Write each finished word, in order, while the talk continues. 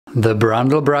The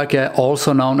Brandlbracke,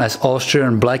 also known as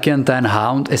Austrian Black and Tan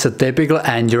Hound, is a typical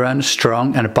endurant,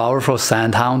 strong and powerful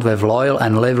sandhound with loyal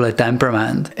and lively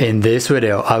temperament. In this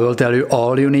video I will tell you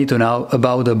all you need to know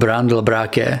about the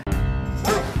Brandlbracke.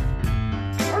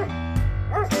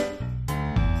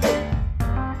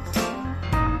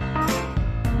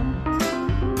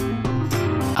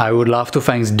 I would love to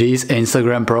thank these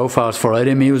Instagram profiles for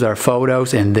letting me use their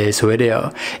photos in this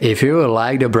video. If you will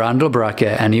like the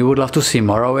Brandlbracke and you would love to see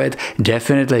more of it,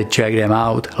 definitely check them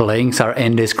out, links are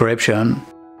in description.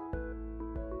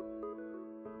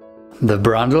 The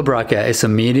Brandlbracke is a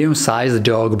medium-sized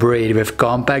dog breed with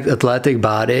compact athletic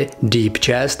body, deep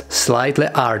chest, slightly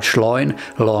arched loin,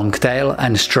 long tail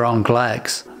and strong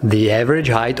legs. The average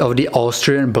height of the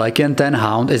Austrian Black and Tan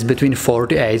Hound is between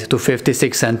 48 to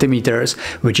 56 centimeters,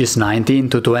 which is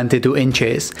 19 to 22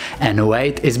 inches, and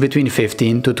weight is between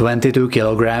 15 to 22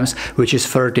 kilograms, which is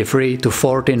 33 to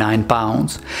 49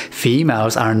 pounds.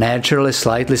 Females are naturally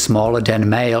slightly smaller than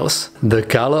males. The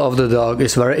color of the dog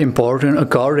is very important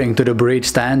according to the breed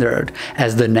standard.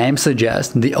 As the name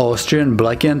suggests, the Austrian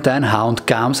Black and Tan Hound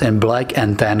comes in black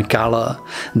and tan color.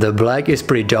 The black is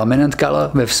predominant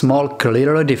color with small,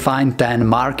 clearly defined tan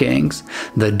markings.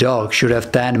 The dog should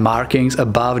have tan markings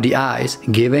above the eyes,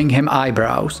 giving him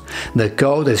eyebrows. The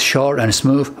coat is short and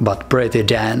smooth but pretty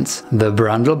dense. The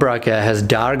Brandlbracke has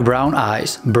dark brown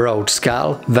eyes, broad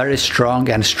skull, very strong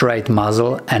and straight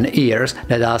muzzle, and ears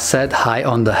that are set high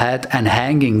on the head and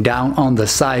hanging down on the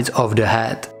sides of the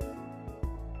head.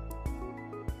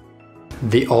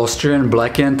 The Austrian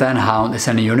Black and Tan Hound is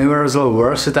an universal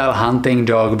versatile hunting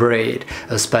dog breed,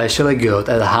 especially good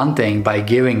at hunting by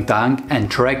giving tongue and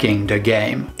tracking the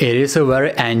game. It is a very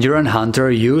endurant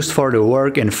hunter used for the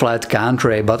work in flat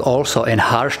country but also in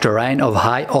harsh terrain of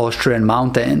high Austrian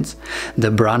mountains.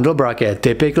 The Brandlbracke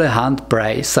typically hunt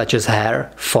prey such as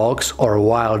hare, fox or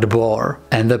wild boar.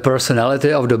 And the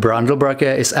personality of the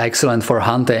Brandlbracke is excellent for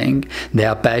hunting. They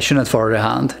are passionate for the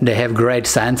hunt, they have great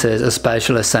senses,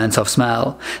 especially sense of smell.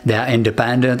 They are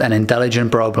independent and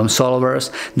intelligent problem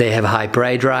solvers, they have high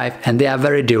prey drive and they are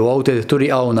very devoted to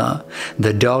the owner.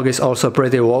 The dog is also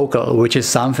pretty vocal, which is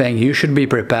something you should be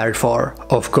prepared for.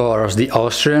 Of course, the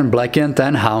Austrian Black and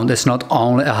Tan Hound is not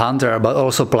only a hunter but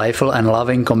also playful and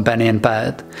loving companion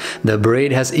pet. The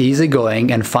breed has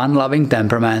easygoing and fun-loving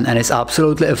temperament and is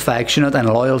absolutely affectionate and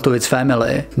loyal to its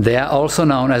family. They are also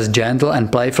known as gentle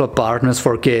and playful partners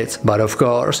for kids, but of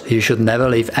course, you should never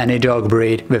leave any dog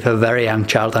breed with a very young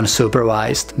child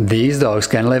unsupervised. These dogs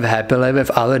can live happily with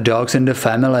other dogs in the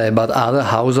family, but other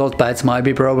household pets might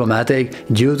be problematic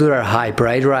due to their high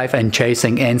prey drive and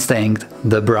chasing instinct.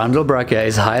 The Brandlbracke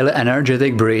is a highly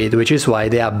energetic breed, which is why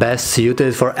they are best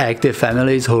suited for active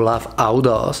families who love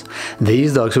outdoors.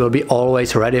 These dogs will be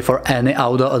always ready for any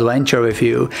outdoor adventure with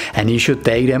you, and you should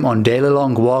take them on daily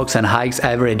long walks and hikes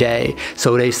every day,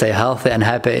 so they stay healthy and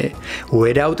happy.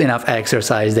 Without enough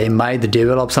exercise, they might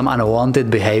develop some unwanted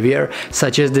behavior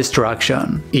such as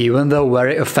destruction. Even though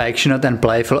very affectionate and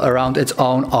playful around its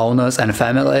own owners and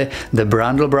family, the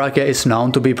Brandlbracke is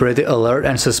known to be pretty alert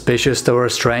and suspicious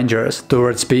towards strangers,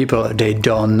 towards people they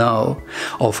don't know.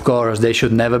 Of course, they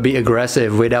should never be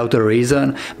aggressive without a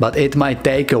reason, but it might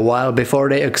take a while before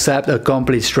they accept a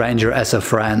complete stranger as a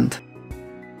friend.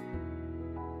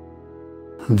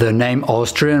 The name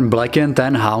Austrian Black and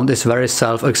Tan Hound is very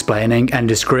self-explaining and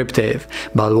descriptive,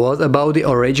 but what about the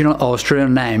original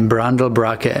Austrian name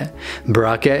Brandlbracke?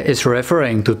 Bracke is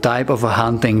referring to type of a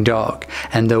hunting dog,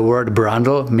 and the word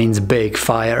Brandl means big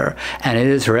fire, and it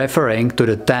is referring to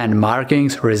the tan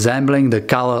markings resembling the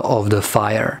color of the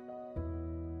fire.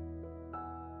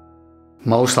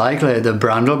 Most likely, the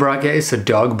Brandlbracke is a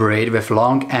dog breed with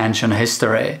long ancient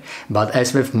history, but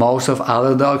as with most of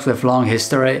other dogs with long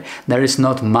history, there is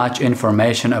not much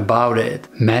information about it.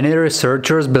 Many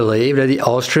researchers believe that the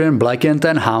Austrian Black and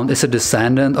Tan Hound is a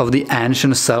descendant of the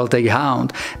ancient Celtic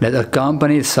Hound that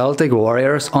accompanied Celtic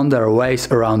warriors on their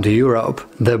ways around Europe.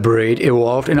 The breed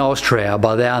evolved in Austria,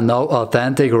 but there are no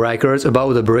authentic records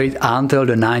about the breed until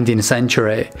the 19th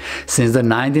century. Since the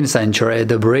 19th century,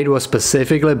 the breed was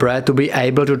specifically bred to be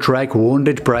able to track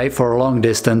wounded prey for long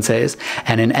distances,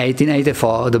 and in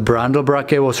 1884 the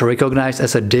Brandlbracke was recognized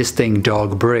as a distinct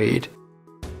dog breed.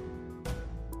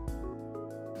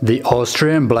 The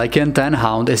Austrian Black and Tan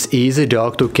Hound is easy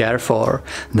dog to care for.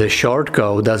 The short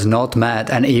coat does not mat,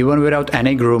 and even without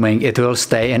any grooming it will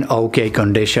stay in okay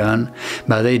condition.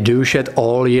 But they do shed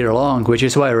all year long, which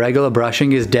is why regular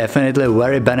brushing is definitely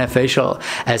very beneficial,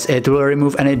 as it will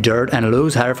remove any dirt and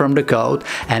loose hair from the coat,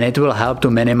 and it will help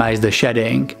to minimize the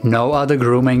shedding. No other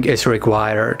grooming is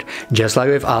required. Just like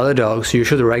with other dogs, you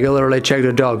should regularly check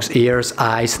the dog's ears,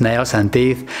 eyes, nails and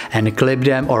teeth and clip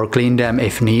them or clean them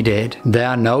if needed. There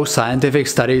are no scientific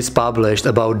studies published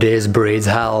about this breed's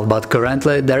health, but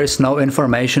currently there is no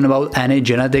information about any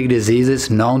genetic diseases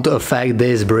known to affect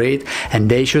this breed, and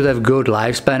they should have good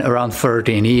lifespan around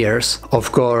 13 years.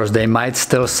 Of course, they might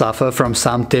still suffer from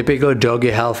some typical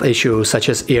doggy health issues such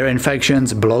as ear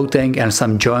infections, bloating and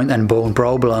some joint and bone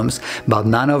problems, but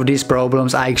none of these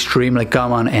problems are extremely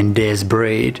common in this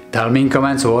breed. Tell me in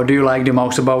comments what do you like the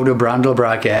most about the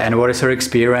Brandlbracke and what is your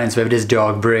experience with this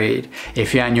dog breed.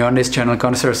 If you are new on this channel,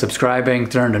 consider subscribing,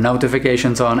 turn the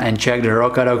notifications on and check the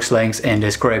Rocadog's links in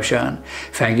description.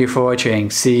 Thank you for watching,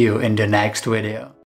 see you in the next video.